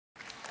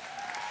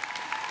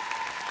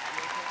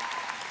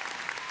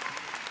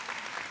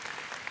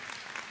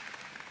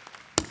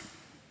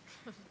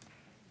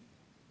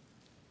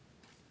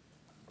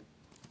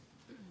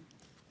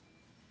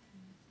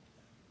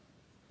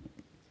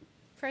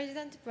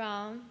President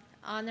Brown,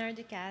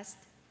 honored guest,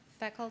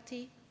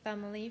 faculty,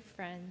 family,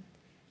 friend,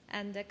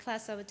 and the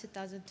class of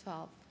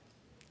 2012.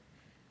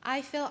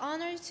 I feel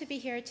honored to be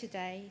here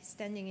today,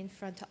 standing in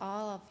front of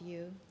all of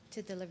you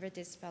to deliver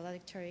this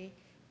valedictory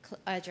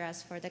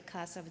address for the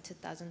class of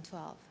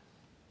 2012.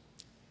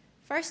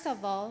 First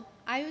of all,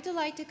 I would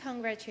like to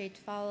congratulate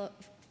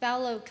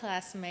fellow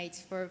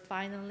classmates for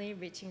finally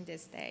reaching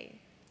this day.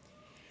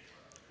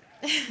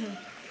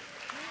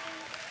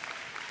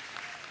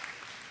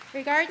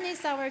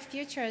 Regardless of our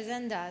future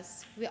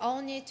agendas, we all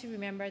need to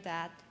remember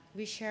that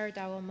we shared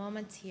our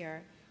moments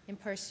here in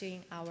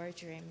pursuing our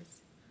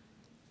dreams.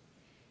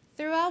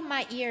 Throughout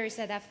my years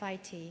at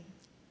FIT,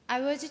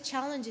 I was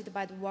challenged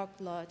by the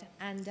workload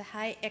and the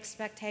high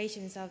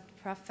expectations of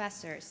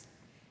professors,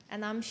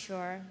 and I'm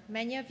sure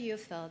many of you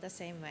feel the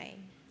same way.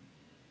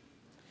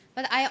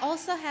 But I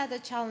also had the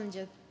challenge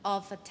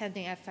of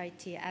attending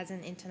FIT as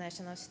an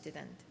international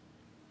student.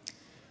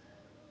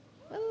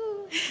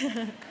 Woo.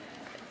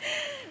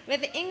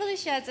 With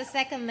English as a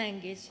second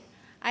language,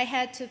 I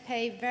had to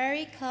pay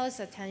very close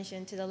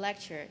attention to the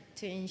lecture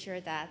to ensure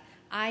that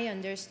I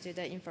understood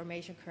the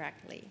information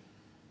correctly.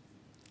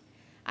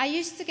 I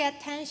used to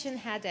get tension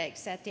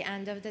headaches at the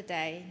end of the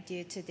day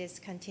due to this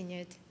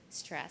continued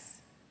stress.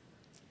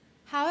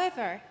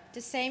 However,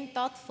 the same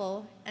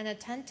thoughtful and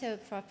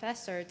attentive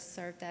professors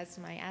served as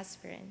my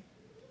aspirin.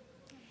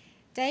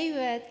 They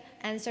would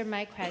answer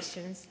my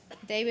questions.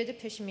 They would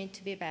push me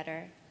to be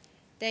better.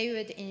 They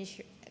would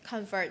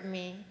comfort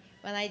me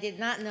when I did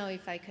not know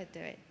if I could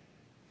do it.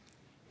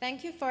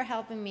 Thank you for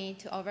helping me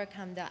to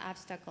overcome the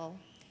obstacle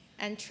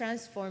and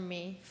transform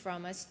me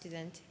from a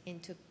student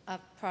into a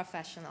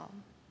professional.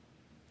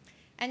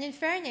 And in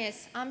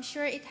fairness, I'm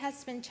sure it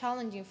has been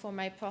challenging for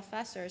my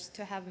professors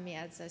to have me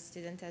as a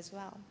student as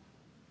well.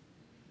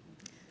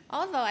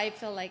 Although I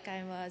feel like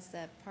I was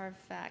a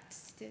perfect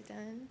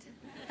student,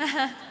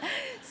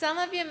 some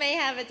of you may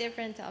have a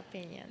different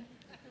opinion.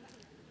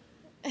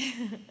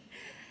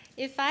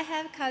 If I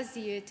have caused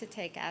you to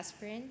take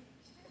aspirin,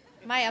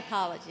 my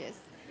apologies.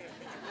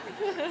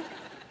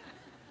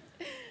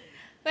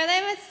 When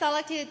I was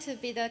selected to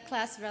be the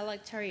class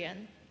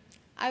valedictorian,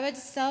 I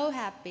was so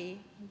happy,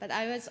 but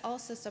I was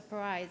also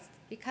surprised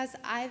because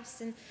I've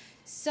seen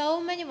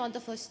so many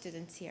wonderful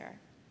students here.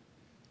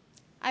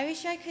 I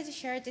wish I could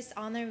share this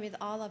honor with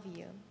all of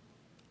you.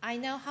 I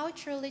know how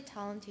truly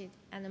talented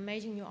and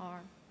amazing you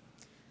are.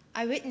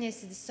 I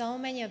witnessed so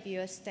many of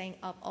you staying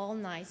up all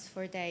nights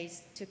for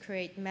days to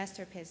create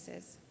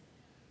masterpieces.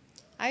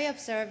 I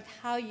observed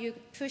how you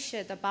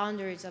pushed the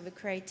boundaries of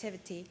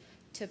creativity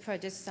to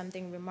produce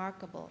something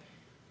remarkable.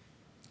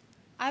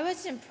 I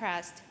was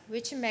impressed,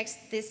 which makes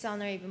this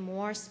honor even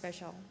more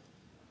special.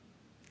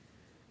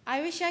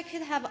 I wish I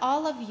could have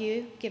all of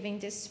you giving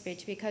this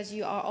speech because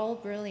you are all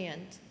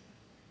brilliant.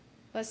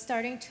 But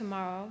starting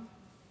tomorrow,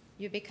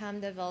 you become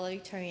the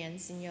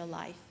valedictorians in your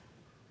life.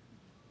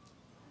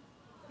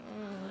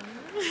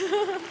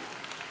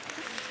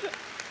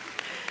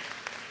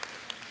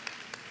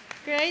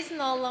 Grades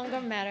no longer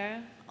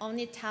matter,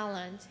 only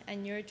talent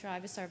and your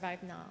drive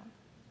survive now.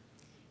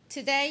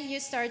 Today, you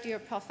start your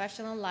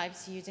professional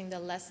lives using the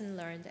lesson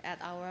learned at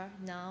our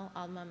now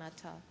alma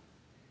mater.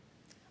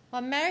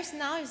 What matters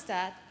now is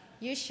that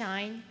you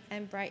shine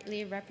and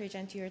brightly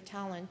represent your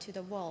talent to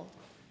the world.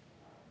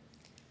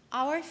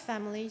 Our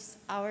families,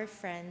 our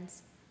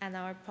friends, and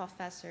our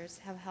professors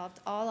have helped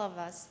all of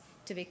us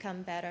to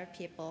become better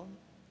people.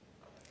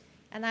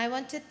 And I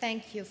want to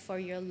thank you for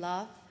your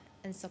love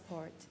and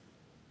support.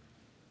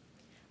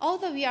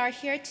 Although we are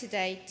here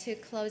today to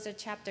close a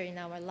chapter in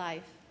our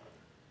life,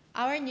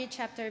 our new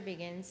chapter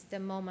begins the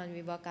moment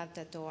we walk out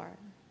the door.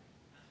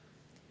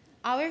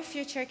 Our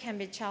future can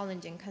be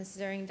challenging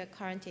considering the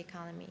current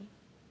economy.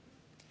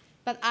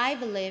 But I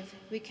believe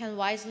we can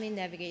wisely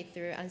navigate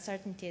through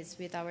uncertainties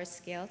with our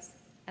skills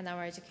and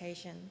our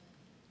education.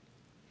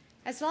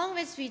 As long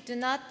as we do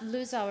not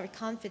lose our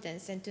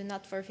confidence and do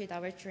not forfeit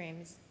our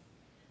dreams,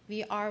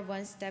 we are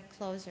one step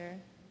closer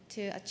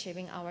to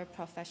achieving our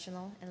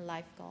professional and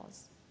life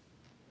goals.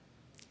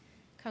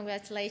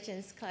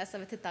 Congratulations, class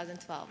of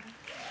 2012.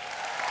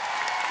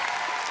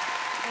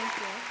 Thank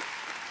you.